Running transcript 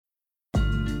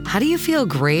How do you feel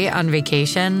great on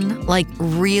vacation? Like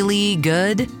really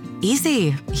good?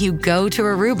 Easy. You go to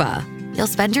Aruba. You'll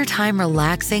spend your time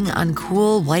relaxing on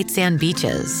cool white sand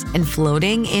beaches and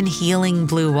floating in healing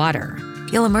blue water.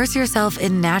 You'll immerse yourself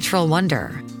in natural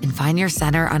wonder and find your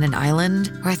center on an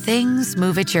island where things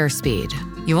move at your speed.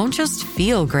 You won't just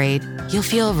feel great, you'll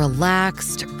feel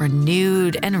relaxed,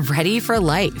 renewed, and ready for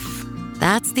life.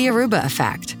 That's the Aruba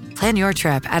effect. Plan your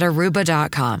trip at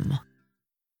Aruba.com.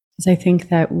 I think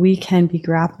that we can be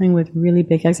grappling with really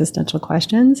big existential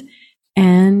questions,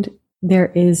 and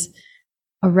there is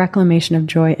a reclamation of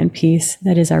joy and peace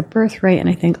that is our birthright, and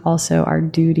I think also our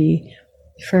duty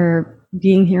for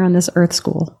being here on this earth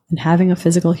school and having a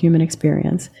physical human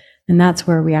experience. And that's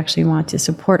where we actually want to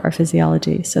support our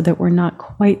physiology so that we're not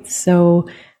quite so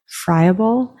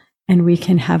friable, and we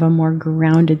can have a more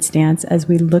grounded stance as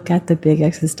we look at the big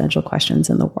existential questions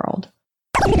in the world.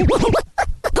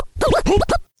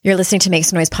 You're listening to Make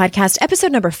Some Noise podcast,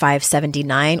 episode number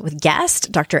 579 with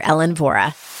guest Dr. Ellen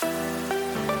Vora.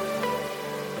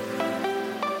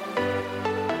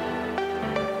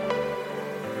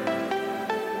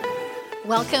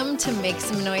 Welcome to Make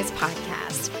Some Noise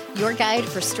podcast, your guide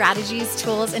for strategies,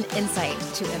 tools, and insight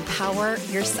to empower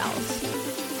yourself.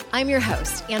 I'm your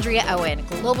host, Andrea Owen,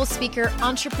 global speaker,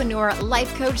 entrepreneur,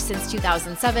 life coach since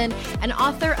 2007, and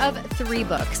author of 3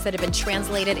 books that have been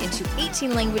translated into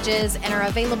 18 languages and are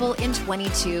available in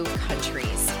 22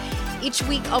 countries. Each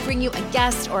week, I'll bring you a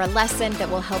guest or a lesson that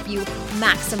will help you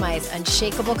maximize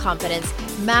unshakable confidence,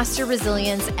 master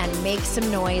resilience, and make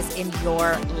some noise in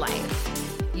your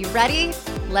life. You ready?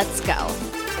 Let's go.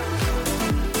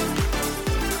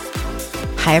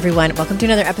 Hi, everyone. Welcome to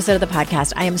another episode of the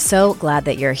podcast. I am so glad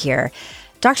that you're here.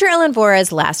 Dr. Ellen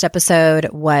Vora's last episode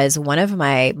was one of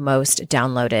my most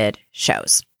downloaded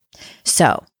shows.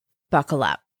 So buckle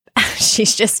up.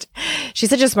 She's such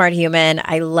a smart human.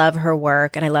 I love her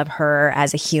work and I love her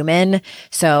as a human.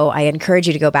 So I encourage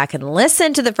you to go back and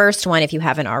listen to the first one if you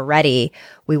haven't already.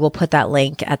 We will put that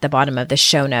link at the bottom of the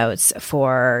show notes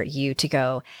for you to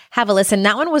go have a listen.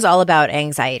 That one was all about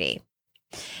anxiety.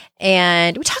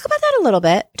 And we talk about that a little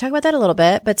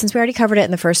bit, but since we already covered it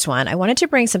in the first one, I wanted to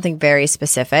bring something very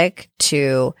specific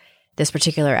to this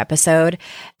particular episode.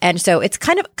 And so it's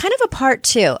kind of a part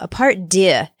 2, a part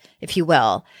deux, if you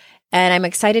will. And I'm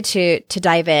excited to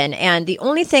dive in. And the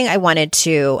only thing I wanted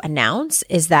to announce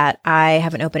is that I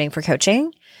have an opening for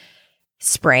coaching.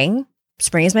 Spring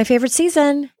is my favorite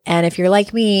season. And if you're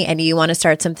like me and you want to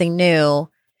start something new,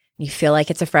 you feel like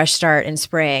it's a fresh start in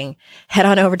spring, head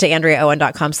on over to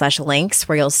AndreaOwen.com/links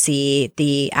where you'll see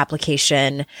the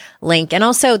application link and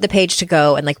also the page to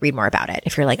go and read more about it.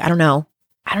 If you're like, I don't know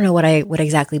what I would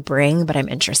exactly bring, but I'm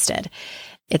interested.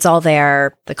 It's all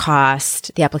there. The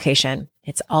cost, the application,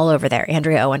 it's all over there.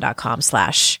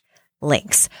 AndreaOwen.com/links.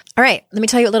 All right. Let me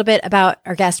tell you a little bit about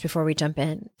our guest before we jump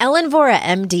in. Ellen Vora,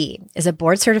 MD, is a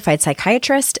board-certified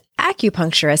psychiatrist,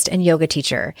 acupuncturist, and yoga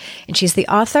teacher, and she's the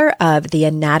author of The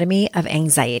Anatomy of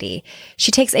Anxiety.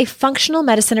 She takes a functional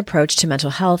medicine approach to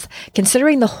mental health,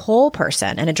 considering the whole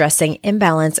person and addressing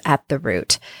imbalance at the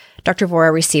root. Dr.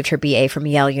 Vora received her BA from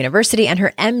Yale University and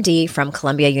her MD from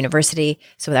Columbia University.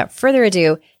 So without further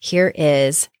ado, here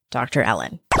is Dr.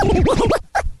 Ellen.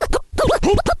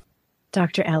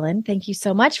 Dr. Ellen, thank you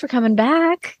so much for coming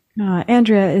back.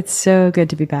 Andrea, it's so good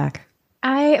to be back.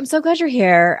 I am so glad you're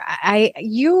here.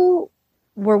 You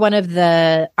were one of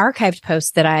the archived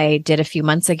posts that I did a few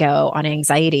months ago on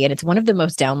anxiety, and it's one of the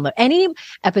most downloaded. Any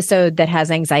episode that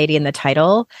has anxiety in the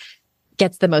title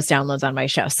gets the most downloads on my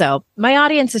show. So my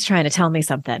audience is trying to tell me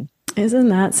something. Isn't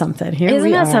that something?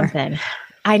 Isn't that something?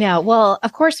 I know. Well,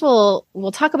 of course, we'll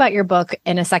talk about your book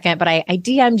in a second, but I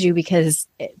DM'd you because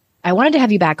I wanted to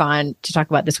have you back on to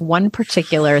talk about this one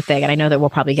particular thing. And I know that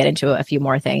we'll probably get into a few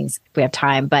more things if we have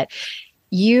time, but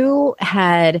you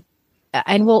had,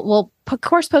 and we'll of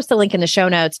course post the link in the show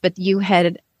notes, but you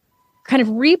had kind of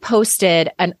reposted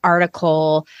an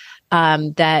article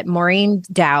that Maureen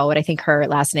Dowd, I think her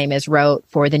last name is, wrote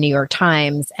for the New York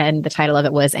Times. And the title of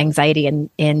it was Anxiety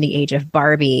in the Age of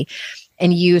Barbie.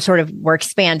 And you sort of were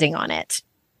expanding on it.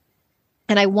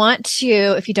 And I want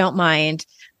to, if you don't mind,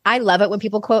 I love it when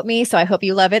people quote me. So I hope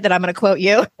you love it that I'm going to quote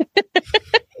you.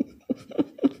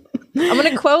 I'm going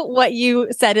to quote what you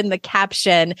said in the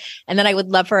caption. And then I would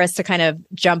love for us to kind of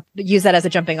use that as a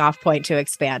jumping off point to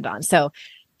expand on. So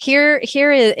here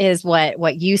is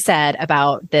what you said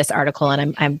about this article.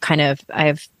 And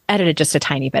I've edited just a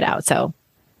tiny bit out. So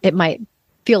it might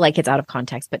feel like it's out of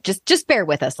context, but just bear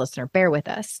with us, listener, bear with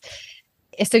us.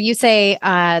 So you say,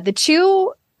 the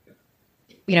two,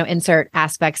 insert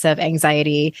aspects of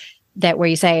anxiety that where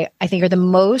you say, I think are the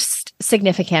most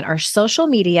significant are social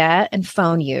media and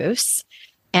phone use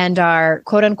and are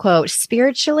quote unquote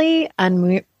spiritually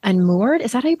unmoored.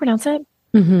 Is that how you pronounce it?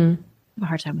 Mm-hmm. I have a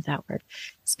hard time with that word.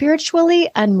 Spiritually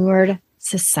unmoored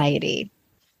society.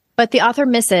 But the author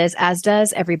misses, as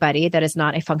does everybody that is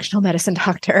not a functional medicine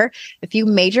doctor, a few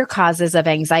major causes of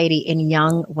anxiety in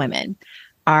young women.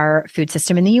 Our food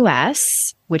system in the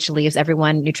US, which leaves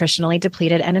everyone nutritionally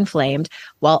depleted and inflamed,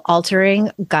 while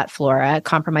altering gut flora,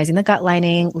 compromising the gut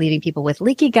lining, leaving people with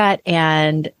leaky gut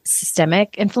and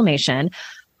systemic inflammation.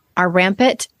 Our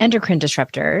rampant endocrine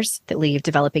disruptors that leave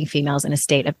developing females in a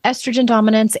state of estrogen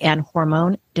dominance and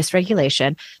hormone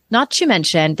dysregulation. Not to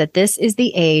mention that this is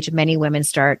the age many women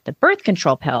start the birth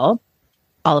control pill,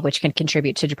 all of which can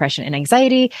contribute to depression and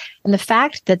anxiety. And the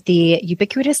fact that the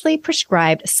ubiquitously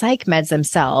prescribed psych meds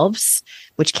themselves,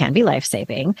 which can be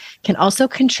life-saving, can also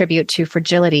contribute to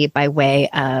fragility by way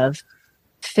of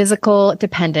physical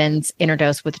dependence,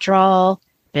 interdose withdrawal.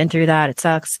 Been through that. It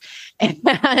sucks.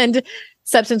 And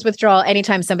substance withdrawal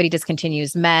anytime somebody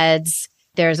discontinues meds.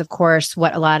 There's, of course,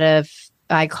 what a lot of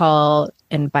I call,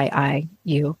 and by I,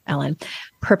 you, Ellen,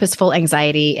 purposeful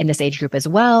anxiety in this age group as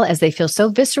well, as they feel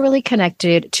so viscerally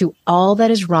connected to all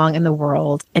that is wrong in the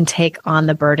world and take on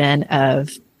the burden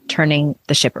of turning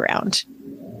the ship around.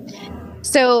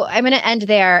 So I'm going to end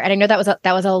there. And I know that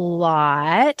was a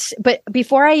lot, but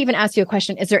before I even ask you a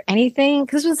question, is there anything,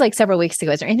 because this was like several weeks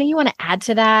ago, is there anything you want to add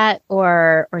to that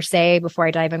or say before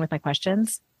I dive in with my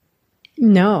questions?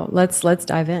 No, let's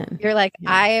dive in. You're like,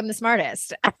 yeah. I am the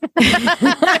smartest. What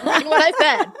I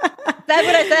said. That's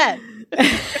what I said.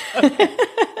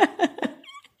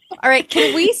 All right.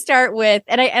 Can we start with,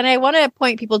 and I want to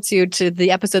point people to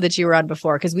the episode that you were on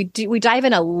before, because we dive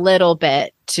in a little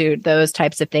bit to those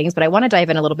types of things, but I want to dive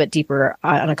in a little bit deeper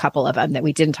on a couple of them that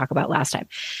we didn't talk about last time.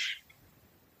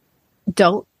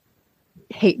 Don't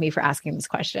hate me for asking this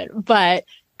question, but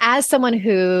as someone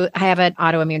who I have an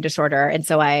autoimmune disorder,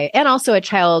 and also a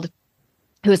child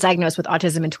who was diagnosed with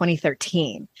autism in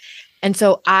 2013. And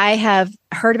so I have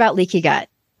heard about leaky gut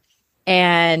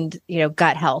and,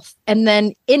 gut health. And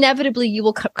then inevitably you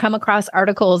will come across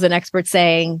articles and experts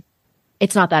saying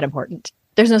it's not that important.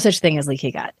 There's no such thing as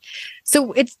leaky gut.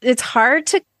 So it's hard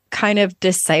to kind of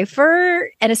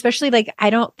decipher. And especially I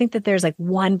don't think that there's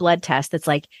one blood test that's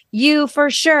you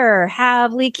for sure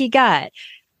have leaky gut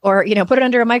or, put it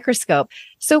under a microscope.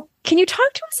 So can you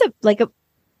talk to us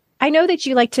I know that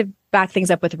you like to back things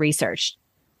up with research.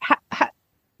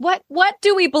 What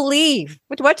do we believe?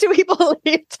 What do we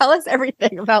believe? Tell us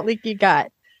everything about leaky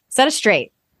gut. Set us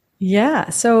straight.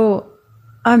 Yeah. So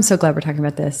I'm so glad we're talking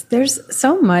about this. There's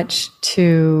so much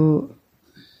to...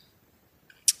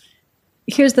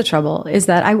 Here's the trouble is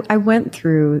that I went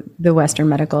through the Western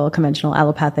medical conventional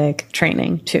allopathic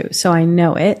training too. So I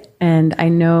know it and I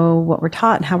know what we're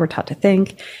taught and how we're taught to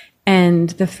think. And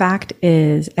the fact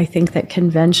is, I think that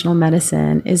conventional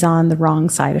medicine is on the wrong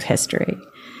side of history.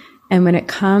 And when it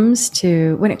comes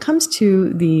to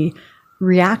the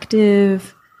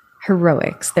reactive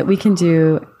heroics that we can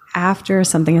do after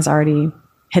something has already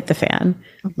hit the fan,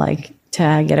 like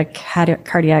to get a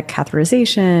cardiac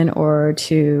catheterization or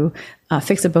to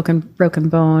fix a broken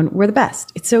bone, we're the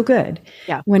best. It's so good.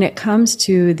 Yeah. When it comes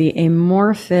to the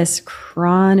amorphous,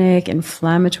 chronic,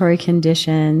 inflammatory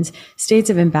conditions, states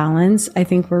of imbalance, I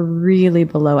think we're really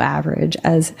below average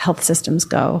as health systems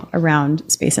go around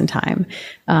space and time.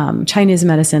 Chinese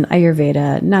medicine,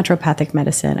 Ayurveda, naturopathic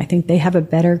medicine, I think they have a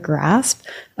better grasp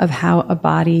of how a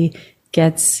body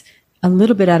gets a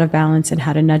little bit out of balance and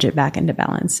how to nudge it back into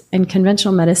balance. In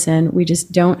conventional medicine, we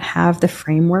just don't have the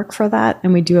framework for that.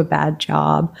 And we do a bad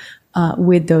job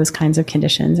with those kinds of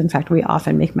conditions. In fact, we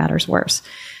often make matters worse.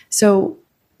 So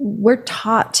we're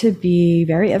taught to be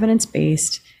very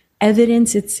evidence-based.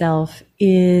 Evidence itself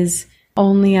is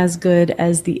only as good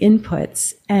as the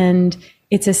inputs. And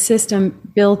it's a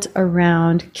system built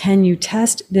around, can you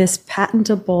test this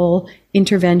patentable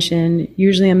intervention,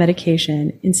 usually a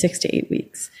medication, in 6 to 8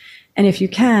 weeks? And if you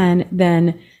can,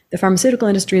 then the pharmaceutical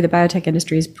industry, the biotech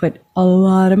industries put a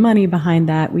lot of money behind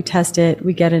that. We test it.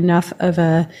 We get enough of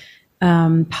a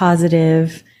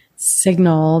positive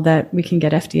signal that we can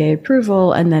get FDA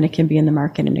approval, and then it can be in the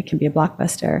market and it can be a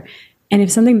blockbuster. And if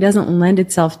something doesn't lend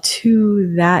itself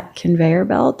to that conveyor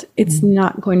belt, it's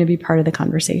not going to be part of the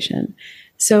conversation.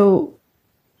 So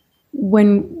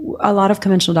when a lot of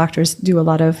conventional doctors do a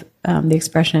lot of the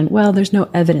expression, well, there's no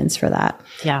evidence for that.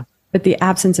 Yeah. But the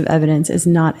absence of evidence is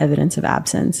not evidence of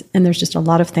absence. And there's just a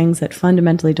lot of things that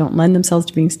fundamentally don't lend themselves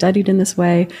to being studied in this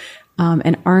way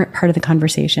and aren't part of the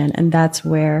conversation. And that's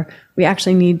where we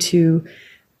actually need to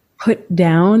put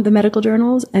down the medical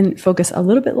journals and focus a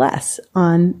little bit less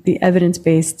on the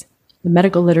evidence-based, the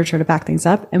medical literature to back things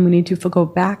up. And we need to go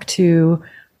back to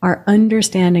our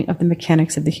understanding of the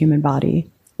mechanics of the human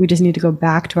body. We just need to go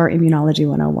back to our immunology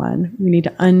 101. We need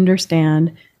to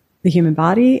understand the human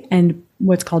body and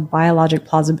what's called biologic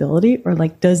plausibility, or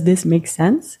like, does this make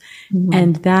sense? Mm-hmm.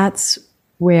 And that's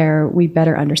where we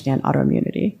better understand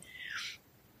autoimmunity,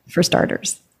 for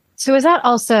starters. So is that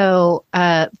also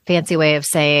a fancy way of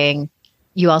saying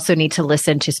you also need to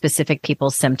listen to specific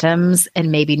people's symptoms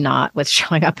and maybe not what's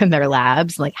showing up in their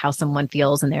labs, like how someone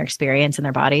feels in their experience in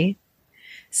their body?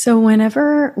 So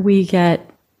whenever we get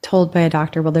told by a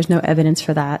doctor, well, there's no evidence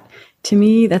for that, to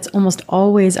me, that's almost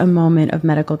always a moment of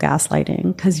medical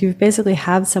gaslighting, because you basically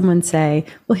have someone say,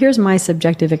 well, here's my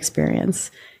subjective experience.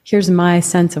 Here's my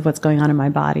sense of what's going on in my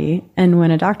body. And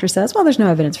when a doctor says, well, there's no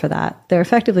evidence for that, they're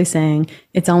effectively saying,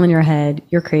 it's all in your head.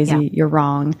 You're crazy. You're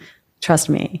wrong. Trust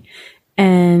me.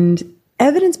 And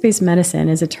evidence-based medicine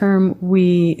is a term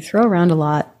we throw around a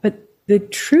lot, but the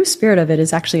true spirit of it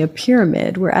is actually a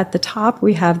pyramid, where at the top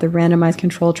we have the randomized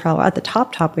control trial. At the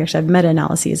top, we actually have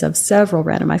meta-analyses of several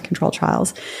randomized control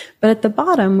trials. But at the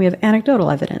bottom, we have anecdotal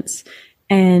evidence.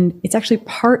 And it's actually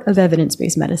part of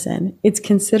evidence-based medicine. It's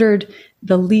considered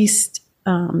the least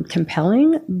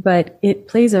compelling, but it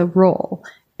plays a role.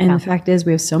 And the fact is,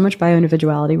 we have so much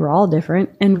bioindividuality. We're all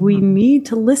different. And we need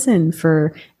to listen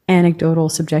for anecdotal,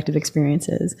 subjective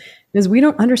experiences, because we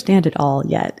don't understand it all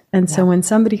yet. And so when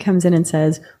somebody comes in and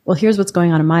says, well, here's what's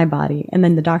going on in my body, and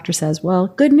then the doctor says, well,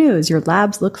 good news, your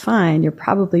labs look fine. You're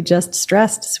probably just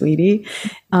stressed, sweetie.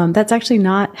 That's actually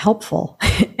not helpful.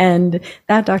 And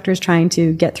that doctor is trying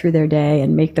to get through their day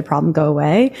and make the problem go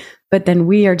away. But then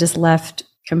we are just left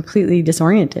completely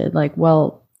disoriented. Like,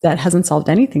 well, that hasn't solved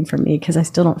anything for me because I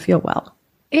still don't feel well.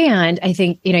 And I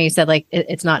think, you said like,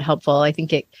 it's not helpful. I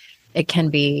think it can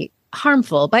be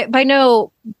harmful by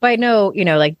no,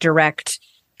 like direct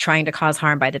trying to cause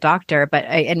harm by the doctor. But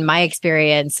in my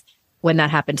experience, when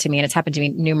that happened to me, and it's happened to me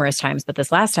numerous times, but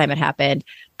this last time it happened,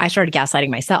 I started gaslighting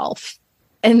myself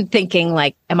and thinking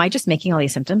like, am I just making all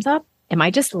these symptoms up? Am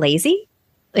I just lazy?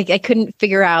 Like I couldn't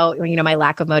figure out, my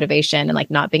lack of motivation and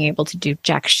like not being able to do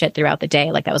jack shit throughout the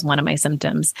day. Like that was one of my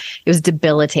symptoms. It was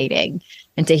debilitating.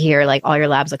 And to hear like all your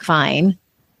labs look fine,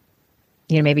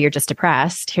 maybe you're just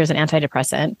depressed. Here's an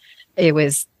antidepressant. It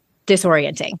was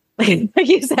disorienting. Like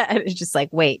you said, it's just like,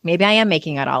 wait, maybe I am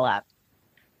making it all up.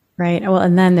 Right. Well,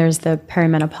 and then there's the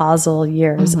perimenopausal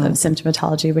years of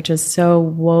symptomatology, which is so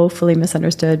woefully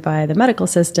misunderstood by the medical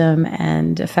system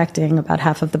and affecting about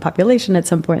half of the population at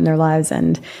some point in their lives,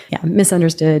 and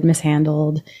misunderstood,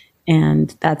 mishandled.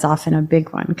 And that's often a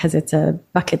big one because it's a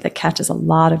bucket that catches a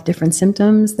lot of different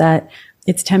symptoms that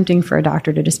it's tempting for a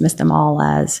doctor to dismiss them all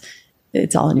as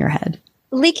it's all in your head.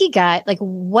 Leaky gut, like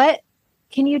what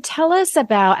can you tell us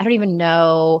about? I don't even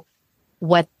know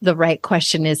what the right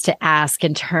question is to ask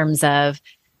in terms of,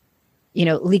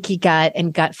 leaky gut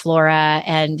and gut flora.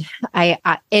 And I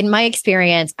in my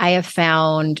experience, I have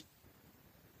found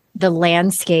the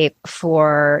landscape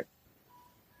for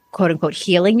quote unquote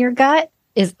healing your gut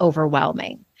is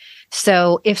overwhelming.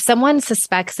 So if someone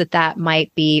suspects that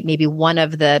might be maybe one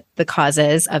of the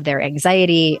causes of their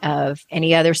anxiety, of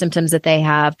any other symptoms that they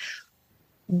have,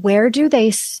 where do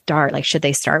they start? Like, should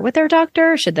they start with their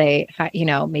doctor? Should they,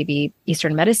 maybe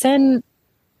Eastern medicine,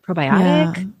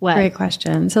 probiotic? Yeah, what? Great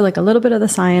question. So like a little bit of the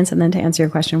science, and then to answer your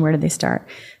question, where do they start?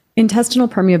 Intestinal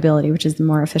permeability, which is the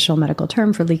more official medical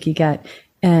term for leaky gut.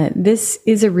 This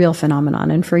is a real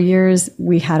phenomenon. And for years,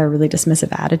 we had a really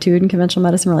dismissive attitude in conventional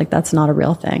medicine. We're like, that's not a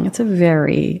real thing. It's a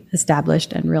very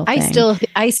established and real thing.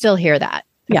 I still hear that.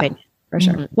 Yeah, for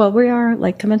sure. Mm-hmm. Well, we are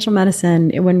like conventional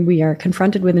medicine, when we are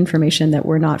confronted with information that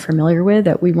we're not familiar with,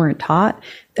 that we weren't taught,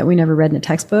 that we never read in a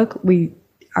textbook,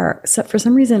 for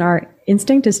some reason, our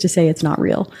instinct is to say it's not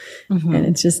real. Mm-hmm. And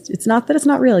it's not that it's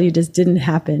not real. You just didn't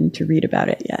happen to read about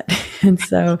it yet. and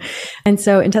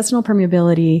so intestinal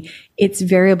permeability, it's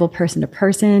variable person to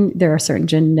person. There are certain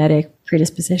genetic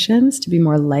predispositions to be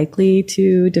more likely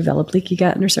to develop leaky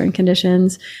gut under certain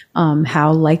conditions,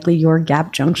 how likely your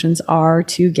gap junctions are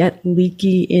to get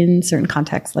leaky in certain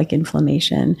contexts like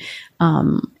inflammation.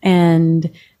 And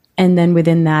then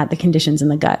within that, the conditions in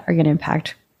the gut are going to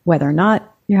impact whether or not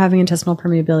you're having intestinal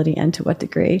permeability and to what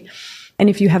degree. And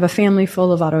if you have a family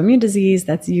full of autoimmune disease,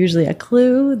 that's usually a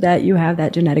clue that you have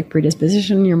that genetic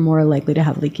predisposition. You're more likely to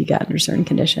have leaky gut under certain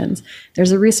conditions.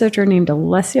 There's a researcher named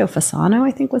Alessio Fasano,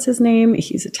 I think was his name.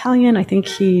 He's Italian. I think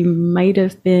he might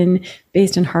have been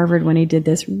based in Harvard when he did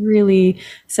this really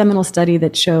seminal study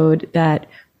that showed that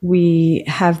we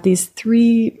have these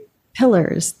three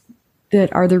pillars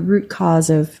that are the root cause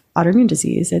of autoimmune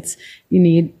disease. You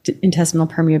need intestinal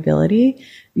permeability,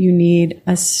 you need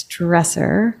a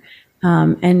stressor,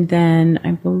 and then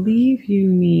I believe you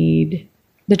need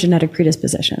the genetic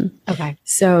predisposition. Okay.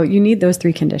 So you need those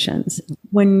three conditions.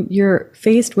 When you're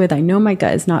faced with, I know my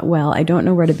gut is not well, I don't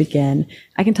know where to begin,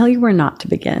 I can tell you where not to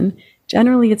begin.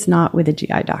 Generally, it's not with a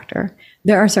GI doctor.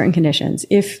 There are certain conditions.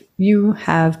 If you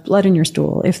have blood in your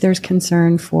stool, if there's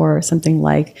concern for something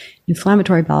like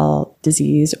inflammatory bowel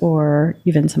disease or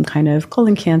even some kind of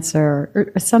colon cancer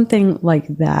or something like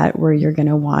that, where you're going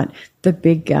to want the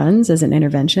big guns as an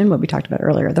intervention, what we talked about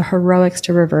earlier, the heroics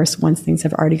to reverse once things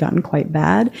have already gotten quite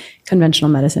bad,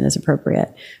 conventional medicine is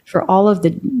appropriate. For all of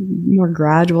the more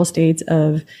gradual states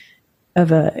of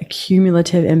a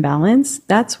cumulative imbalance,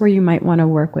 that's where you might want to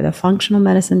work with a functional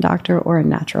medicine doctor or a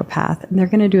naturopath, and they're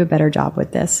going to do a better job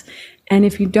with this. And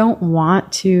if you don't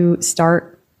want to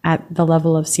start at the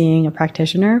level of seeing a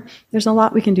practitioner, there's a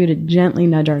lot we can do to gently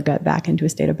nudge our gut back into a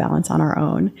state of balance on our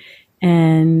own.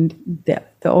 And the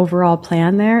overall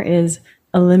plan there is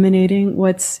eliminating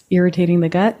what's irritating the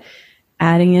gut,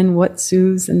 adding in what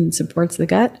soothes and supports the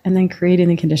gut, and then creating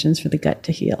the conditions for the gut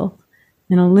to heal.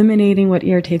 And eliminating what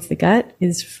irritates the gut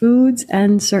is foods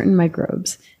and certain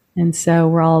microbes. And so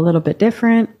we're all a little bit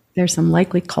different. There's some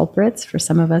likely culprits. For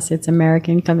some of us, it's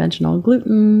American conventional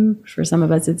gluten. For some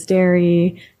of us, it's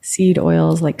dairy. Seed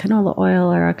oils like canola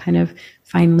oil are a kind of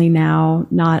finally now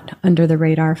not under the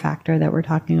radar factor that we're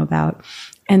talking about.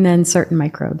 And then certain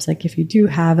microbes, like if you do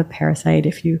have a parasite,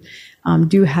 if you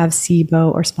do have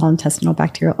SIBO or small intestinal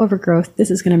bacterial overgrowth,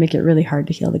 this is going to make it really hard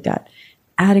to heal the gut.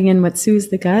 Adding in what soothes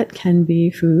the gut can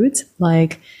be foods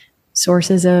like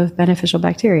sources of beneficial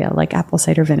bacteria like apple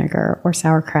cider vinegar or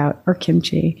sauerkraut or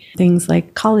kimchi, things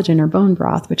like collagen or bone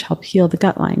broth, which help heal the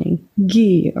gut lining.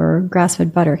 Ghee or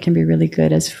grass-fed butter can be really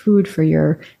good as food for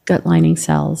your gut lining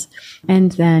cells.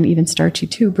 And then even starchy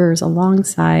tubers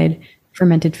alongside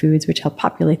fermented foods, which help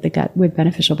populate the gut with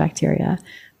beneficial bacteria.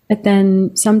 But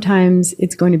then sometimes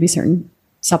it's going to be certain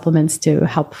supplements to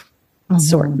help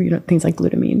sort, things like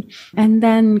glutamine. And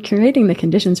then creating the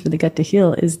conditions for the gut to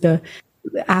heal is the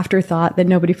afterthought that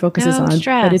nobody focuses on.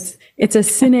 Stress. But it's a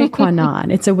sine qua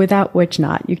non. It's a without which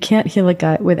not. You can't heal a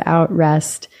gut without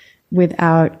rest,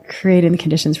 without creating the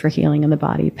conditions for healing in the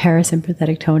body,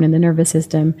 parasympathetic tone in the nervous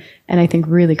system. And I think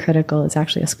really critical is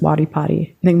actually a squatty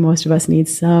potty. I think most of us need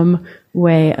some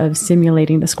way of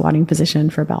simulating the squatting position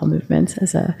for bowel movements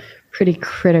as a pretty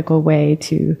critical way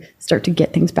to start to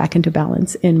get things back into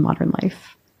balance in modern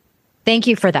life. Thank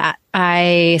you for that.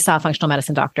 I saw a functional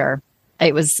medicine doctor.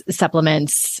 It was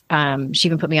supplements. She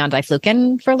even put me on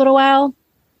diflucan for a little while,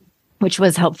 which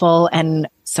was helpful. And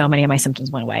so many of my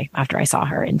symptoms went away after I saw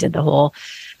her and did the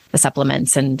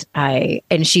supplements. And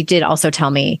she did also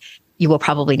tell me, you will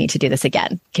probably need to do this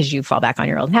again because you fall back on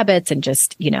your old habits and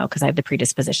just, because I have the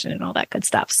predisposition and all that good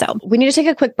stuff. So we need to take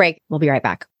a quick break. We'll be right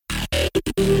back.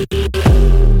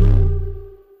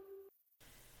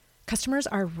 Customers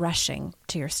are rushing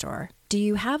to your store. Do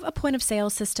you have a point of sale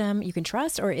system you can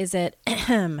trust, or is it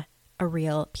a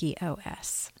real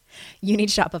POS? You need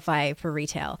Shopify for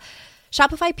retail.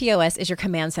 Shopify POS is your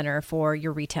command center for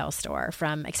your retail store.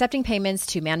 From accepting payments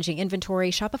to managing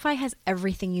inventory, Shopify has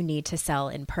everything you need to sell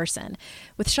in person.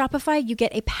 With Shopify, you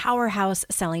get a powerhouse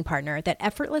selling partner that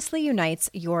effortlessly unites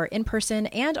your in-person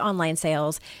and online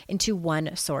sales into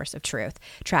one source of truth.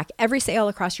 Track every sale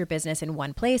across your business in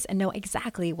one place and know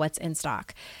exactly what's in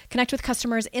stock. Connect with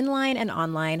customers inline and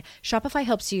online. Shopify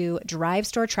helps you drive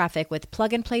store traffic with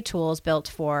plug-and-play tools built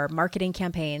for marketing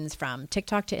campaigns from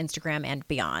TikTok to Instagram and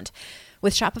beyond.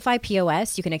 With Shopify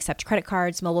POS, you can accept credit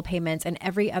cards, mobile payments, and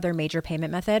every other major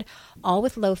payment method, all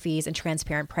with low fees and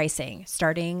transparent pricing,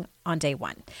 starting on day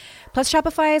one. Plus,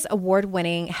 Shopify's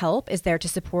award-winning help is there to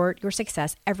support your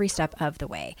success every step of the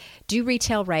way. Do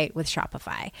retail right with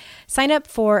Shopify. Sign up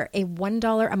for a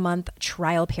 $1 a month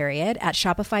trial period at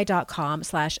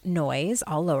shopify.com/noise,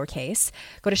 all lowercase.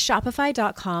 Go to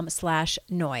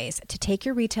shopify.com/noise to take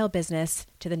your retail business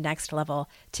to the next level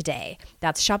today.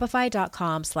 That's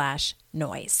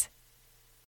shopify.com/noise.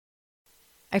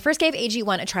 I first gave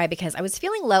AG1 a try because I was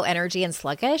feeling low energy and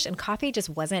sluggish, and coffee just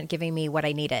wasn't giving me what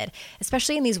I needed.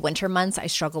 Especially in these winter months, I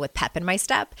struggle with pep in my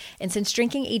step. And since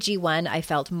drinking AG1, I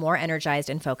felt more energized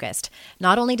and focused.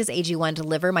 Not only does AG1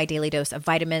 deliver my daily dose of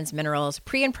vitamins, minerals,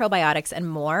 pre and probiotics, and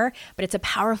more, but it's a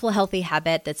powerful, healthy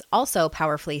habit that's also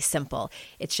powerfully simple.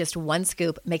 It's just one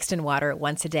scoop mixed in water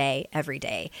once a day, every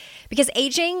day. Because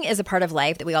aging is a part of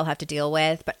life that we all have to deal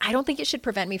with, but I don't think it should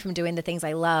prevent me from doing the things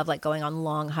I love, like going on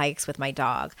long hikes with my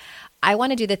dog. I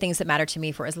want to do the things that matter to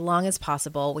me for as long as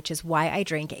possible, which is why I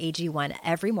drink AG1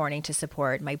 every morning to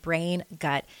support my brain,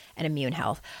 gut, and immune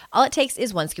health. All it takes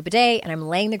is 1 scoop a day, and I'm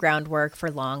laying the groundwork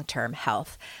for long-term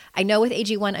health. I know with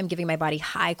AG1, I'm giving my body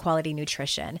high-quality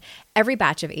nutrition. Every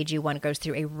batch of AG1 goes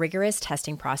through a rigorous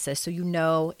testing process, so you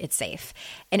know it's safe.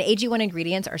 And AG1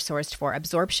 ingredients are sourced for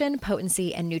absorption,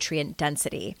 potency, and nutrient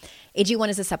density. AG1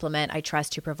 is a supplement I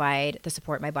trust to provide the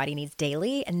support my body needs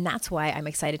daily, and that's why I'm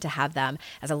excited to have them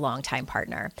as a longtime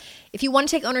partner. If you want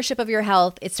to take ownership of your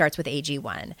health, it starts with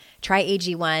AG1. Try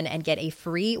AG1 and get a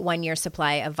free 1-year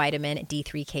supply of vitamin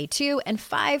D3K2 and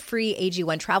 5 free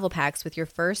AG1 travel packs with your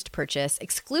first purchase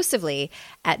exclusively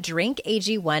at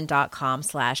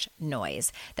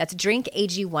drinkag1.com/noise. That's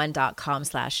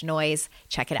drinkag1.com/noise.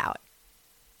 Check it out.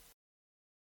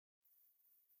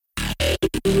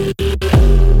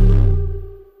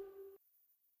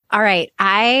 All right.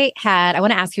 I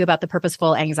want to ask you about the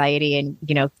purposeful anxiety and,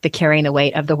 the carrying the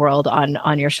weight of the world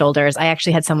on your shoulders. I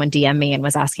actually had someone DM me and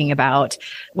was asking about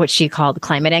what she called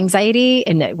climate anxiety,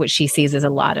 and what she sees as a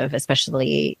lot of,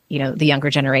 especially, the younger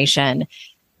generation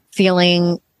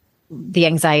feeling the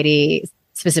anxiety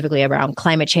specifically around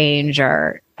climate change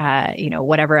or,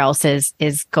 whatever else is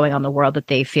going on in the world that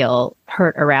they feel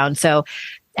hurt around. So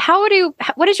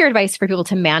what is your advice for people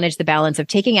to manage the balance of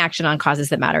taking action on causes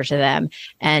that matter to them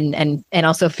and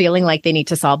also feeling like they need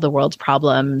to solve the world's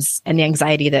problems and the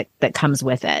anxiety that comes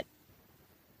with it?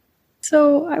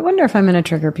 So I wonder if I'm going to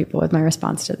trigger people with my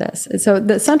response to this. So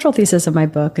the central thesis of my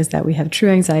book is that we have true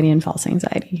anxiety and false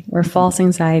anxiety, where false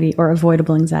anxiety or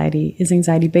avoidable anxiety is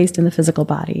anxiety based in the physical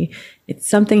body. It's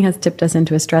something has tipped us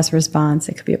into a stress response.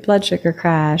 It could be a blood sugar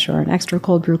crash or an extra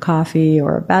cold brew coffee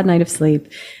or a bad night of sleep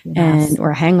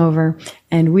or a hangover.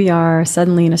 And we are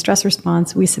suddenly in a stress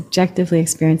response. We subjectively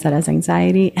experience that as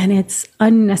anxiety, and it's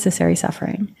unnecessary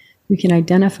suffering. We can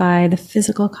identify the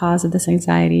physical cause of this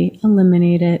anxiety,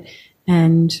 eliminate it,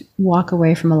 and walk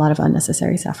away from a lot of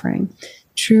unnecessary suffering.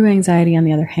 True anxiety, on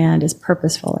the other hand, is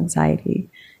purposeful anxiety.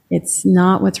 It's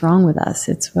not what's wrong with us.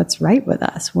 It's what's right with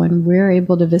us when we're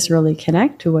able to viscerally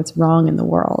connect to what's wrong in the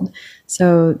world.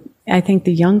 So I think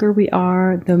the younger we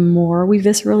are, the more we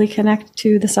viscerally connect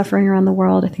to the suffering around the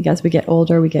world. I think as we get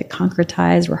older, we get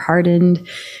concretized, we're hardened,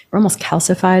 we're almost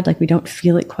calcified, like we don't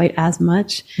feel it quite as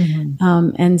much.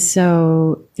 And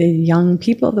so the young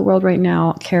people of the world right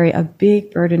now carry a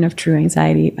big burden of true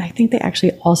anxiety. I think they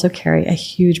actually also carry a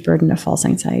huge burden of false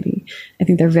anxiety. I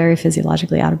think they're very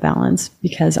physiologically out of balance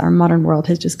because our modern world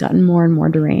has just gotten more and more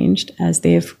deranged as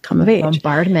they've come of age.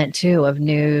 Bombardment, too, of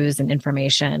news and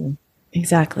information.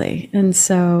 Exactly. And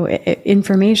so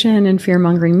information and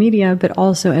fear-mongering media, but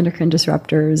also endocrine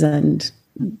disruptors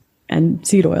and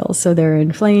seed oils. So they're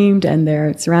inflamed and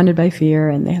they're surrounded by fear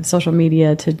and they have social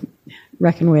media to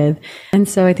reckon with. And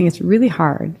so I think it's really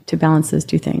hard to balance those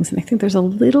two things. And I think there's a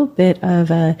little bit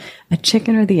of a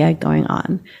chicken or the egg going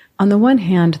on. On the one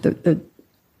hand, the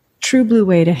true blue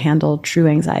way to handle true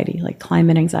anxiety, like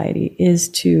climate anxiety, is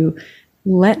to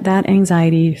let that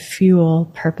anxiety fuel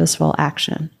purposeful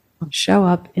action. Show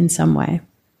up in some way.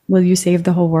 Will you save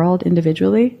the whole world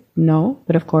individually? No,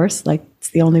 but of course,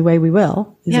 it's the only way we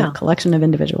will, is a collection of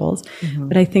individuals.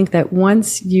 But I think that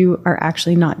once you are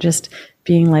actually not just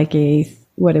being like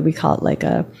what do we call it, like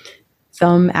a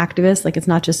thumb activist, like it's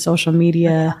not just social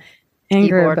media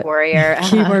anger, keyboard warrior.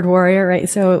 Keyboard warrior, right?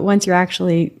 So once you're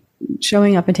actually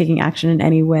showing up and taking action in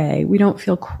any way, we don't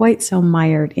feel quite so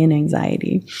mired in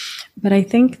anxiety. But I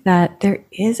think that there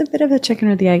is a bit of a chicken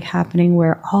or the egg happening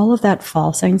where all of that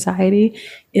false anxiety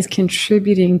is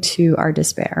contributing to our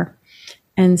despair.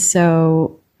 And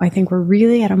so I think we're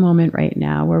really at a moment right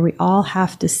now where we all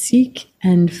have to seek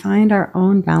and find our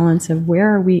own balance of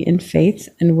where are we in faith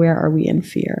and where are we in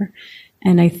fear.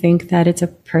 And I think that it's a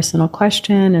personal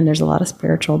question and there's a lot of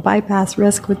spiritual bypass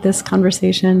risk with this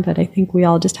conversation, but I think we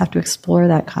all just have to explore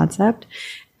that concept.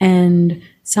 And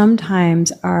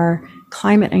sometimes our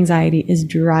climate anxiety is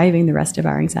driving the rest of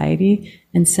our anxiety.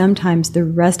 And sometimes the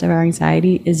rest of our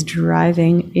anxiety is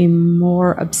driving a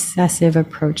more obsessive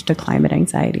approach to climate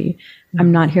anxiety.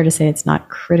 I'm not here to say it's not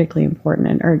critically important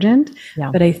and urgent,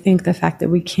 but I think the fact that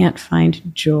we can't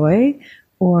find joy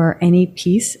or any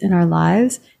peace in our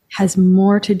lives has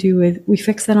more to do with, we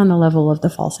fix that on the level of the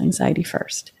false anxiety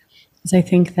first. Because I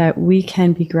think that we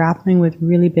can be grappling with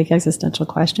really big existential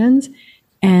questions,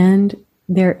 and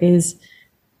there is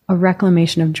a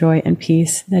reclamation of joy and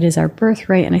peace that is our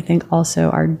birthright, and I think also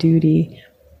our duty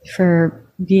for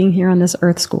being here on this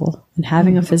earth school and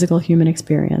having a physical human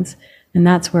experience. And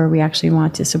that's where we actually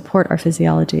want to support our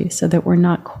physiology so that we're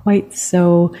not quite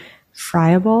so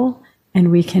friable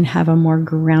and we can have a more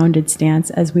grounded stance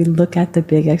as we look at the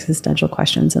big existential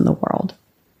questions in the world.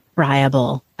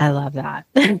 Friable. I love that.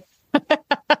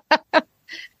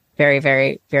 Very,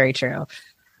 very, very true.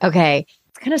 Okay.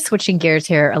 Kind of switching gears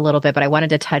here a little bit, but I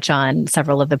wanted to touch on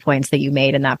several of the points that you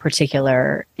made in that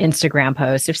particular Instagram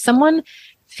post. If someone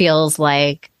feels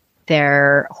like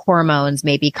their hormones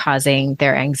may be causing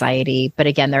their anxiety, but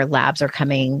again, their labs are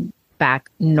coming back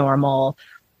normal,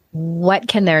 what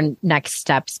can their next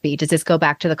steps be? Does this go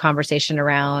back to the conversation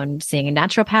around seeing a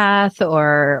naturopath,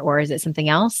 or is it something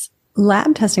else?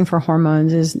 Lab testing for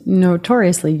hormones is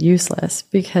notoriously useless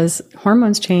because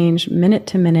hormones change minute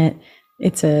to minute.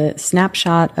 It's a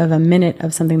snapshot of a minute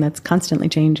of something that's constantly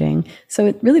changing. So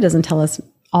it really doesn't tell us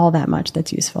all that much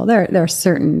that's useful. There are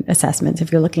certain assessments.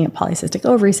 If you're looking at polycystic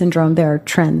ovary syndrome, there are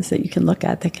trends that you can look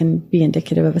at that can be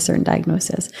indicative of a certain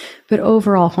diagnosis. But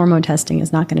overall, hormone testing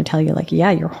is not going to tell you like,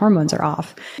 yeah, your hormones are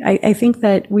off. I think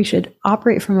that we should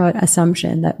operate from an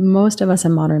assumption that most of us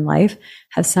in modern life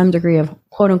have some degree of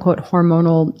quote unquote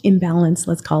hormonal imbalance,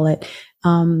 let's call it,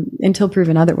 until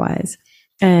proven otherwise.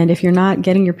 And if you're not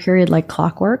getting your period like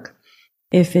clockwork,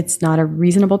 if it's not a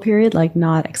reasonable period, like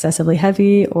not excessively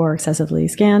heavy or excessively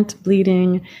scant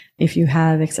bleeding, if you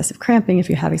have excessive cramping, if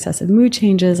you have excessive mood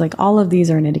changes, like all of these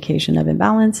are an indication of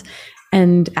imbalance,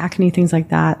 and acne, things like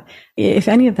that. If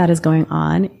any of that is going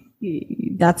on,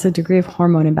 that's a degree of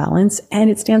hormone imbalance. And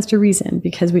it stands to reason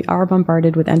because we are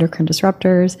bombarded with endocrine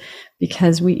disruptors,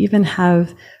 because we even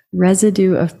have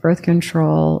residue of birth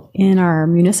control in our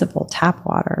municipal tap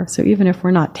water. So even if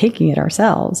we're not taking it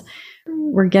ourselves,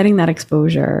 we're getting that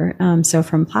exposure. So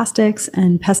from plastics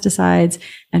and pesticides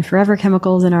and forever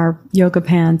chemicals in our yoga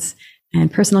pants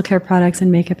and personal care products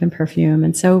and makeup and perfume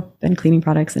and soap and cleaning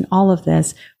products and all of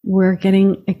this, we're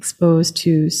getting exposed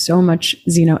to so much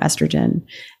xenoestrogen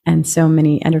and so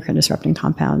many endocrine disrupting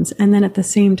compounds. And then at the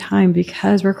same time,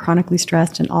 because we're chronically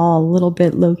stressed and all a little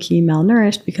bit low-key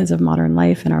malnourished because of modern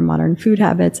life and our modern food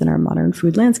habits and our modern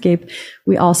food landscape,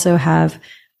 we also have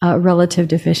a relative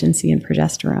deficiency in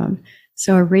progesterone.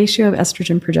 So a ratio of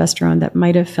estrogen progesterone that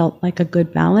might have felt like a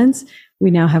good balance, we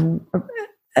now have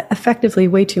effectively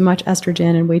way too much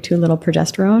estrogen and way too little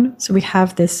progesterone. So we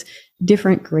have this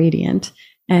different gradient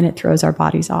and it throws our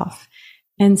bodies off.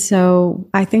 And so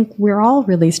I think we're all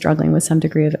really struggling with some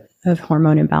degree of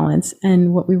hormone imbalance.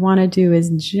 And what we want to do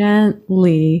is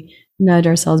gently nudge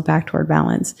ourselves back toward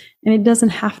balance. And it doesn't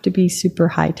have to be super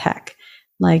high tech,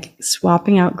 like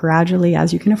swapping out gradually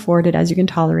as you can afford it, as you can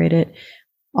tolerate it,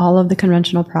 all of the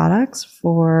conventional products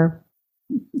for,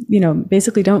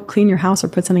 basically don't clean your house or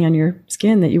put something on your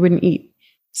skin that you wouldn't eat,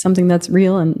 something that's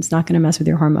real and it's not going to mess with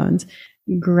your hormones.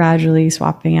 Gradually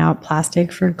swapping out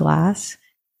plastic for glass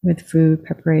with food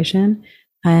preparation,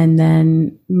 and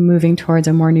then moving towards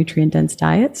a more nutrient dense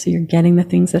diet. So you're getting the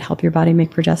things that help your body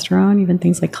make progesterone, even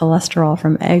things like cholesterol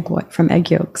from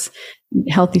egg yolks,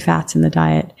 healthy fats in the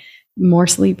diet, more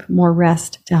sleep, more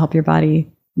rest to help your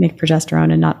body make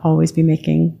progesterone and not always be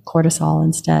making cortisol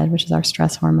instead, which is our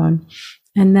stress hormone.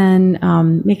 And then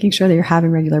making sure that you're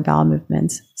having regular bowel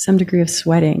movements, some degree of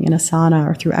sweating in a sauna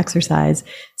or through exercise,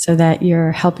 so that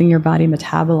you're helping your body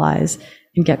metabolize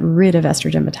and get rid of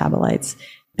estrogen metabolites.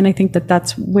 And I think that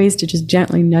that's ways to just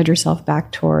gently nudge yourself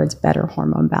back towards better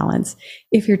hormone balance.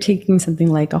 If you're taking something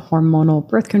like a hormonal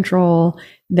birth control,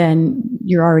 then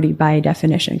you're already by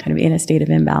definition kind of in a state of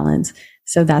imbalance.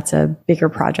 So that's a bigger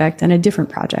project and a different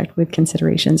project with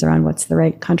considerations around what's the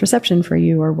right contraception for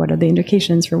you or what are the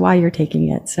indications for why you're taking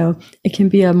it. So it can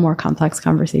be a more complex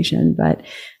conversation, but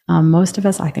most of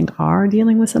us, I think, are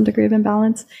dealing with some degree of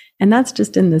imbalance. And that's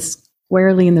just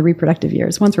squarely in the reproductive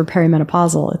years. Once we're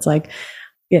perimenopausal, it's like,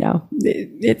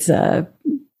 it's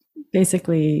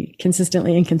basically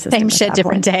consistently inconsistent. Same shit,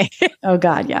 different day. Oh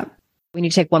God, yeah. We need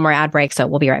to take one more ad break, so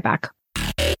we'll be right back.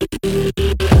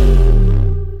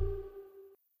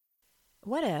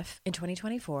 What if in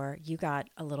 2024 you got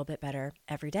a little bit better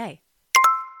every day?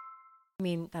 I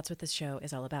mean, that's what this show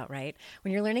is all about, right?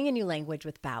 When you're learning a new language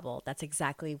with Babbel, that's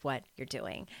exactly what you're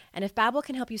doing. And if Babbel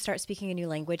can help you start speaking a new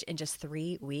language in just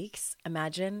 3 weeks,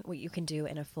 imagine what you can do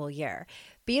in a full year.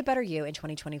 Be a better you in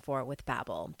 2024 with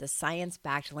Babbel, the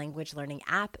science-backed language learning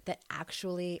app that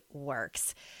actually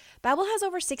works. Babbel has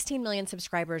over 16 million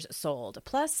subscribers sold.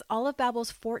 Plus, all of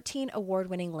Babbel's 14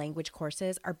 award-winning language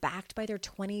courses are backed by their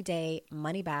 20-day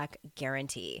money-back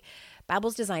guarantee.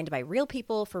 Babbel's designed by real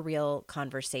people for real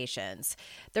conversations.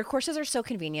 Their courses are so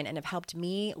convenient and have helped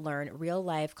me learn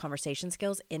real-life conversation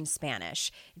skills in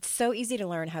Spanish. It's so easy to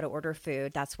learn how to order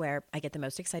food. That's where I get the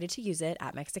most excited to use it,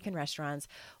 at Mexican restaurants,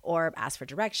 or ask for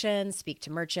directions, speak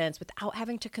to merchants without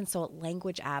having to consult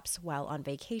language apps while on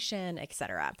vacation,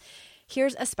 etc.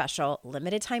 Here's a special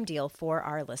limited time deal for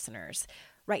our listeners.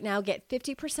 Right now, get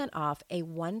 50% off a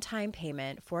one-time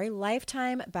payment for a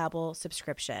lifetime Babbel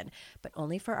subscription, but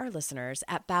only for our listeners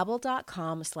at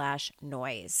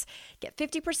babbel.com/noise. Get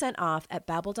 50% off at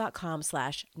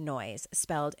babbel.com/noise,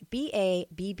 spelled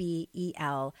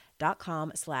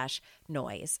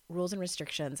BABBEL.com/noise. Rules and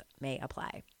restrictions may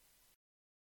apply.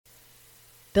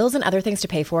 Bills and other things to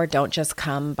pay for don't just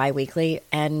come bi-weekly,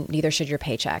 and neither should your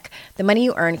paycheck. The money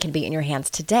you earn can be in your hands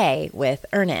today with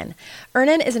Earnin.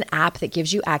 Earnin is an app that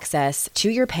gives you access to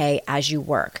your pay as you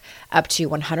work, up to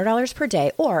 $100 per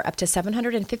day or up to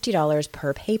 $750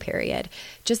 per pay period.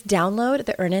 Just download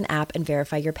the Earnin app and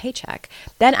verify your paycheck.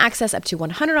 Then access up to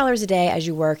 $100 a day as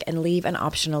you work and leave an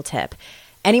optional tip.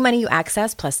 Any money you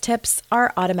access plus tips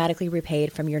are automatically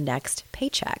repaid from your next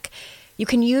paycheck. You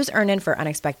can use Earnin for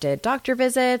unexpected doctor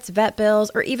visits, vet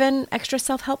bills, or even extra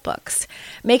self-help books.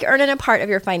 Make Earnin a part of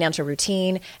your financial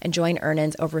routine and join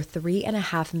Earnin's over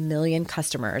 3.5 million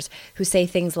customers who say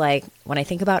things like, when I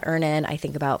think about Earnin, I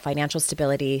think about financial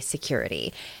stability,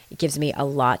 security. It gives me a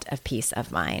lot of peace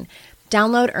of mind.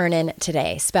 Download Earnin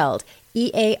today, spelled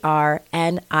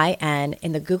EARNIN,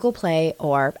 in the Google Play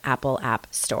or Apple App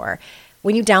Store.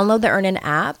 When you download the Earnin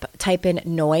app, type in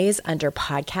Noise under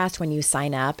podcast when you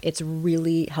sign up. It's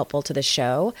really helpful to the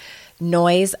show.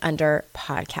 Noise under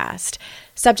podcast.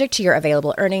 Subject to your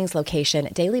available earnings, location,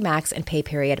 daily max, and pay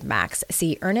period max.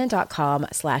 See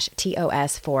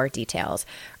earnin.com/TOS for details.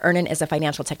 Earnin is a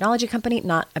financial technology company,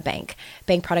 not a bank.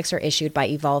 Bank products are issued by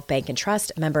Evolve Bank and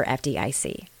Trust, member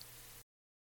FDIC.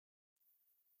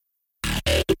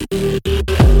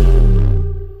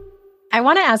 I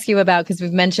want to ask you about, because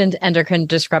we've mentioned endocrine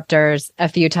disruptors a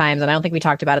few times, and I don't think we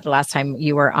talked about it the last time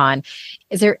you were on.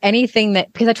 Is there anything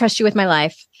that, because I trust you with my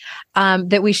life,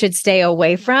 that we should stay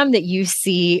away from, that you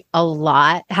see a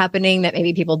lot happening that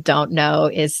maybe people don't know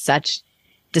is such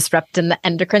disrupting the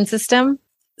endocrine system?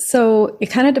 So it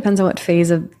kind of depends on what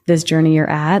phase of this journey you're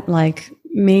at. Like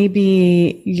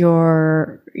maybe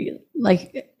you're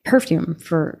like perfume,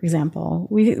 for example.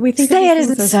 We think say it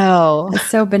isn't so. It's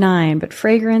so benign, but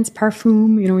fragrance,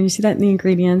 parfum, when you see that in the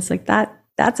ingredients, like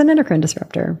that's an endocrine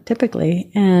disruptor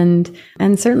typically. And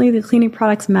certainly the cleaning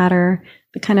products matter.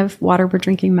 The kind of water we're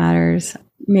drinking matters.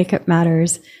 Makeup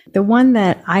matters. The one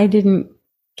that I didn't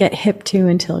get hip to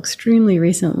until extremely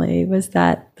recently was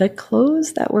that the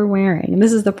clothes that we're wearing, and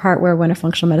this is the part where when a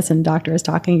functional medicine doctor is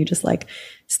talking, you just like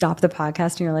stop the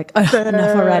podcast and you're like, oh,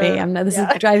 enough already. This is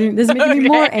making me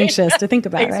more anxious to think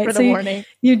about. Thanks right? For the warning.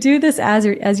 You do this as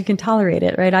you can tolerate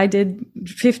it, right? I did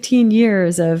 15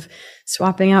 years of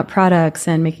swapping out products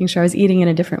and making sure I was eating in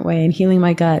a different way and healing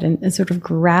my gut and sort of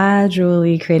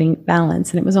gradually creating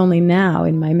balance. And it was only now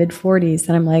in my mid 40s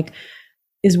that I'm like,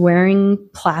 is wearing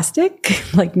plastic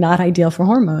like not ideal for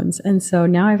hormones? And so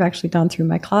now I've actually gone through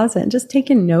my closet and just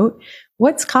taken note,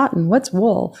 what's cotton, what's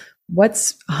wool,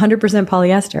 what's 100%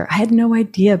 polyester? I had no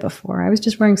idea before. I was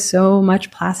just wearing so much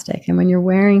plastic. And when you're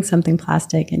wearing something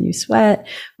plastic and you sweat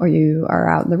or you are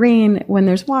out in the rain, when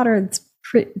there's water, it's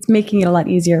making it a lot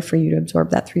easier for you to absorb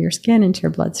that through your skin into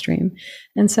your bloodstream.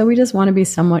 And so we just want to be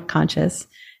somewhat conscious.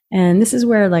 And this is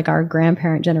where like our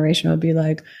grandparent generation would be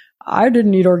like, I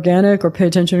didn't eat organic or pay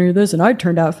attention to this and I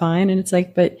turned out fine. And it's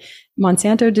like, but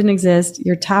Monsanto didn't exist.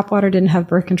 Your tap water didn't have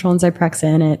birth control and Zyprexa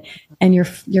in it. And your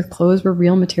clothes were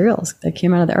real materials that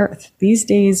came out of the earth. These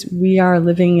days, we are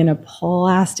living in a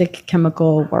plastic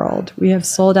chemical world. We have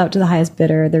sold out to the highest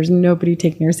bidder. There's nobody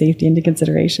taking our safety into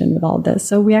consideration with all this.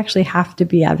 So we actually have to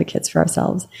be advocates for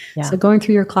ourselves. Yeah. So going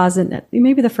through your closet,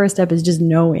 maybe the first step is just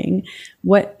knowing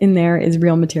what in there is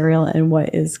real material and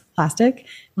what is plastic.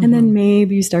 And then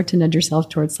maybe you start to nudge yourself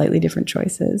towards slightly different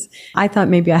choices. I thought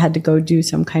maybe I had to go do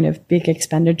some kind of big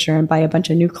expenditure and buy a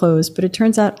bunch of new clothes, but it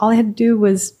turns out all I had to do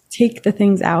was take the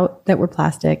things out that were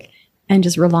plastic and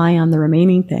just rely on the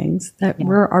remaining things that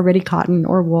were already cotton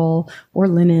or wool or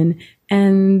linen.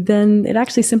 And then it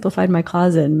actually simplified my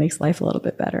closet and makes life a little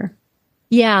bit better.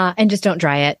 Yeah. And just don't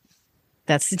dry it.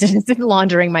 That's just,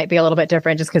 laundering might be a little bit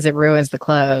different just because it ruins the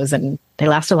clothes and they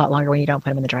last a lot longer when you don't put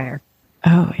them in the dryer.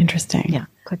 Oh, interesting. Yeah.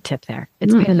 Quick tip there.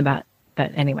 It's pain in the butt.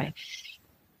 But anyway,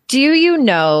 do you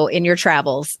know in your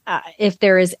travels, if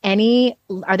there is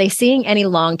are they seeing any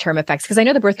long-term effects? Because I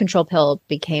know the birth control pill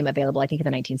became available, I think,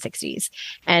 in the 1960s.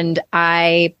 And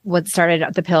I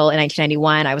started the pill in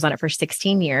 1991. I was on it for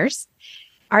 16 years.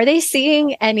 Are they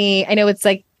seeing any, I know it's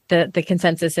like the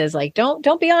consensus is like,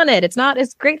 don't be on it. It's not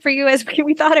as great for you as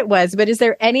we thought it was. But is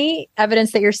there any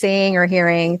evidence that you're seeing or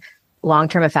hearing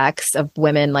long-term effects of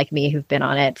women like me who've been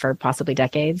on it for possibly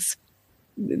decades?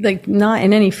 like not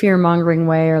in any fear mongering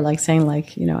way or like saying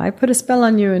like, I put a spell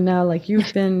on you and now like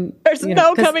you've been, there's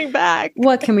no coming back.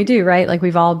 What can we do? Right? Like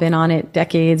we've all been on it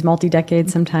decades,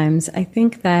 multi-decades sometimes. I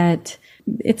think that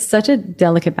it's such a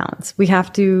delicate balance. We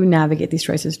have to navigate these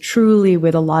choices truly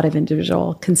with a lot of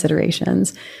individual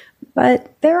considerations.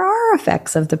 But there are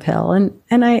effects of the pill. And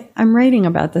I'm writing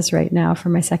about this right now for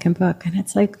my second book. And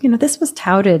it's like, this was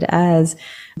touted as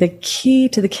the key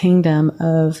to the kingdom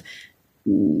of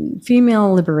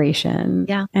female liberation.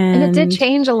 Yeah. And it did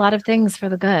change a lot of things for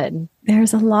the good.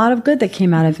 There's a lot of good that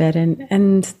came out of it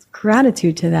and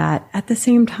gratitude to that. At the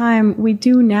same time, we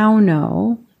do now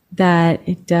know that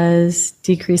it does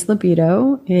decrease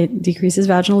libido, it decreases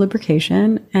vaginal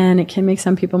lubrication, and it can make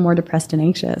some people more depressed and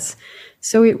anxious.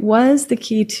 So it was the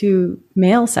key to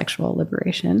male sexual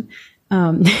liberation.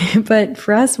 But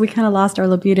for us, we kind of lost our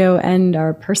libido and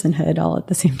our personhood all at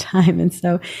the same time. And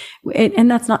so, and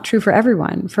that's not true for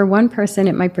everyone. For one person,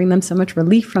 it might bring them so much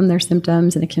relief from their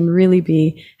symptoms and it can really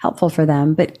be helpful for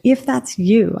them. But if that's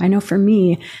you, I know for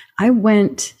me, I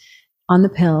went on the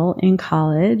pill in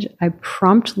college. I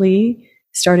promptly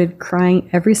started crying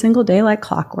every single day like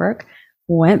clockwork.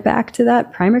 Went back to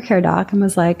that primary care doc and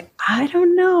was like, I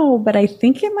don't know, but I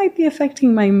think it might be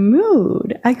affecting my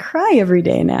mood. I cry every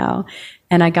day now.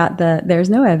 And I got there's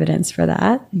no evidence for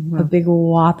that, a big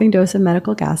whopping dose of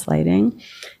medical gaslighting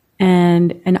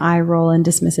and an eye roll and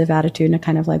dismissive attitude and a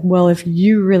kind of like, well, if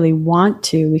you really want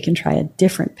to, we can try a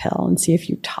different pill and see if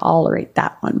you tolerate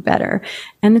that one better.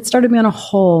 And it started me on a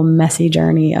whole messy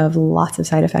journey of lots of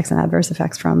side effects and adverse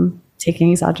effects from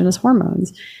taking exogenous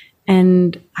hormones.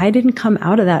 And I didn't come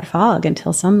out of that fog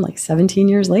until some like 17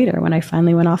 years later when I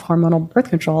finally went off hormonal birth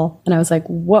control. And I was like,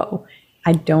 whoa,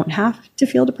 I don't have to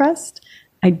feel depressed.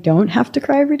 I don't have to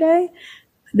cry every day.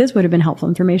 This would have been helpful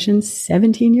information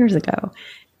 17 years ago.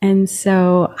 And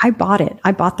so I bought it.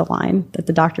 I bought the line that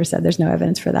the doctor said there's no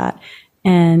evidence for that.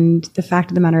 And the fact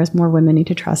of the matter is more women need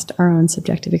to trust our own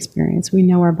subjective experience. We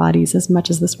know our bodies as much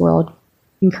as this world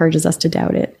encourages us to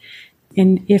doubt it.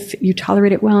 And if you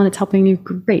tolerate it well and it's helping you,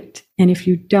 great. And if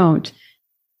you don't,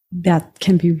 that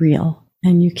can be real.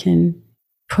 And you can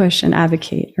push and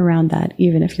advocate around that,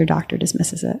 even if your doctor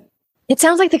dismisses it. It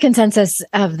sounds like the consensus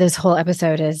of this whole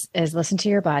episode is listen to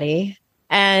your body.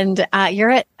 And you're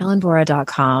at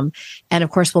ellenvora.com. And of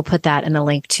course, we'll put that in the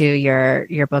link to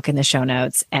your book in the show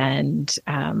notes and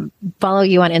follow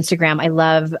you on Instagram. I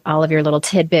love all of your little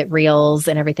tidbit reels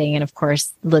and everything. And of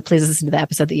course, please listen to the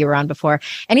episode that you were on before.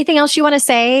 Anything else you want to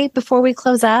say before we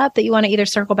close up that you want to either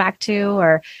circle back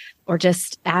to or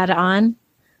just add on?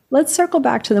 Let's circle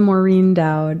back to the Maureen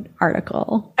Dowd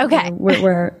article. Okay.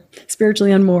 We're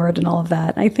spiritually unmoored and all of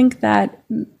that. I think that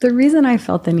the reason I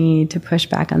felt the need to push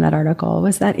back on that article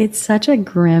was that it's such a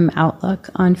grim outlook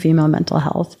on female mental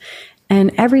health.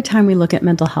 And every time we look at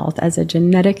mental health as a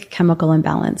genetic chemical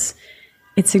imbalance,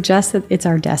 it suggests that it's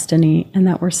our destiny and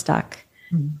that we're stuck.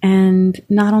 And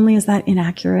not only is that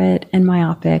inaccurate and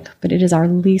myopic, but it is our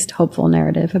least hopeful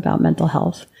narrative about mental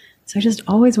health. So I just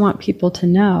always want people to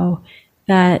know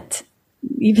that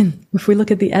even if we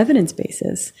look at the evidence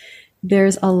basis,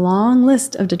 there's a long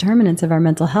list of determinants of our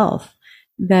mental health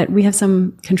that we have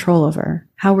some control over.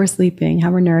 How we're sleeping, how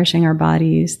we're nourishing our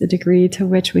bodies, the degree to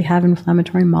which we have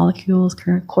inflammatory molecules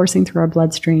coursing through our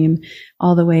bloodstream,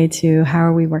 all the way to how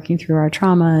are we working through our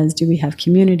traumas? Do we have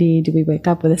community? Do we wake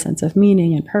up with a sense of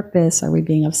meaning and purpose? Are we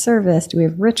being of service? Do we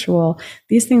have ritual?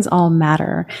 These things all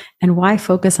matter. And why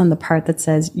focus on the part that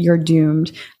says you're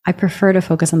doomed? I prefer to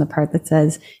focus on the part that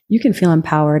says you can feel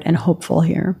empowered and hopeful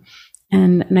here.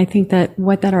 And I think that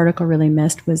what that article really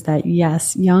missed was that,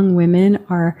 yes, young women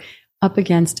are up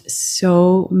against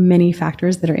so many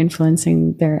factors that are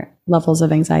influencing their levels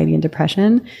of anxiety and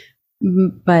depression.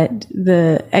 But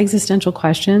the existential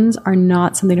questions are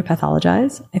not something to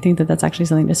pathologize. I think that that's actually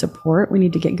something to support. We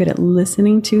need to get good at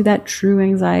listening to that true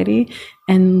anxiety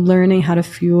and learning how to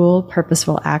fuel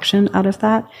purposeful action out of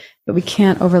that. But we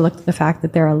can't overlook the fact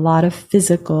that there are a lot of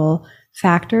physical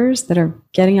factors that are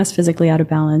getting us physically out of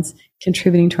balance,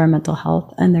 contributing to our mental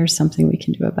health, and there's something we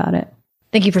can do about it.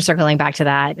 Thank you for circling back to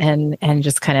that and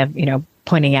just kind of,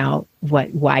 pointing out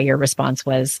why your response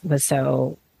was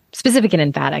so specific and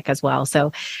emphatic as well.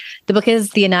 So the book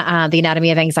is The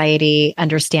Anatomy of Anxiety,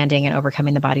 Understanding and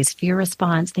Overcoming the Body's Fear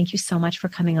Response. Thank you so much for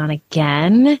coming on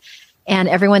again. And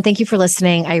everyone, thank you for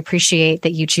listening. I appreciate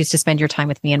that you choose to spend your time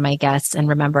with me and my guests. And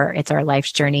remember, it's our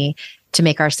life's journey to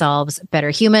make ourselves better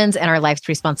humans and our life's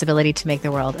responsibility to make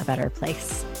the world a better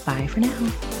place. Bye for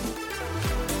now.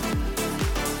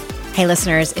 Hey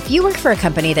listeners, if you work for a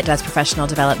company that does professional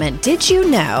development, did you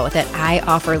know that I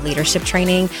offer leadership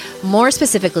training, more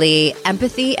specifically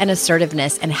empathy and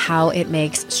assertiveness and how it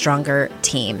makes stronger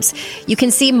teams? You can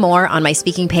see more on my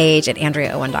speaking page at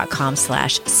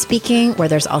AndreaOwen.com/speaking, where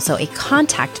there's also a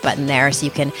contact button there so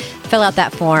you can fill out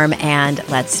that form and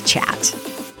let's chat.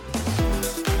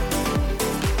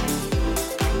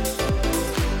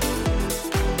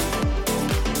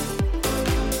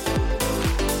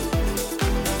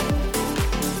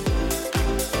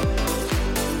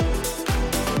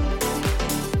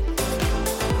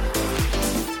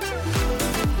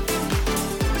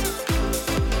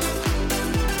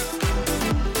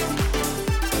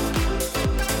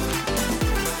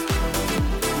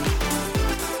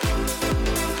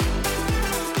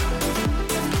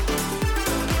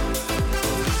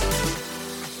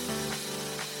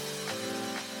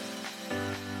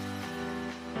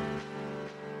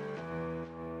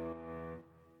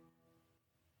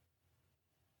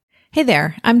 Hey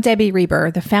there, I'm Debbie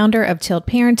Reber, the founder of Tilt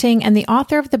Parenting and the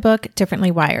author of the book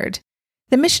Differently Wired.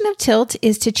 The mission of Tilt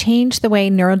is to change the way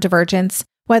neurodivergence,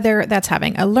 whether that's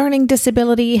having a learning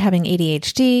disability, having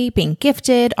ADHD, being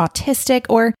gifted, autistic,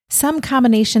 or some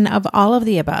combination of all of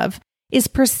the above, is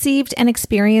perceived and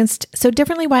experienced so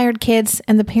differently wired kids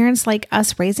and the parents like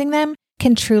us raising them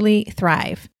can truly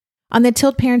thrive. On the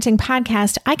Tilt Parenting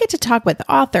podcast, I get to talk with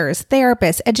authors,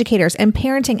 therapists, educators, and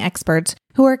parenting experts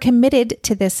who are committed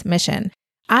to this mission.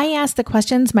 I ask the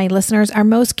questions my listeners are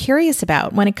most curious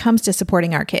about when it comes to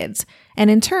supporting our kids. And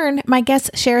in turn, my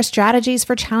guests share strategies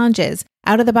for challenges,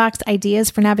 out-of-the-box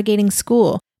ideas for navigating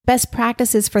school, best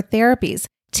practices for therapies,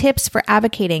 tips for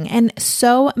advocating, and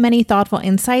so many thoughtful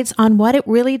insights on what it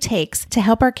really takes to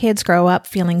help our kids grow up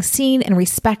feeling seen and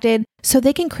respected so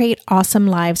they can create awesome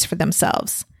lives for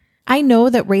themselves. I know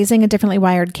that raising a differently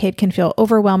wired kid can feel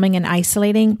overwhelming and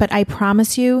isolating, but I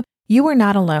promise you, you are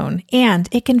not alone, and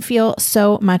it can feel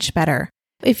so much better.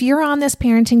 If you're on this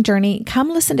parenting journey, come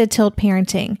listen to Tilt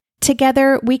Parenting.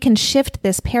 Together, we can shift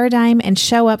this paradigm and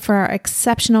show up for our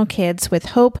exceptional kids with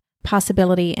hope,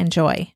 possibility, and joy.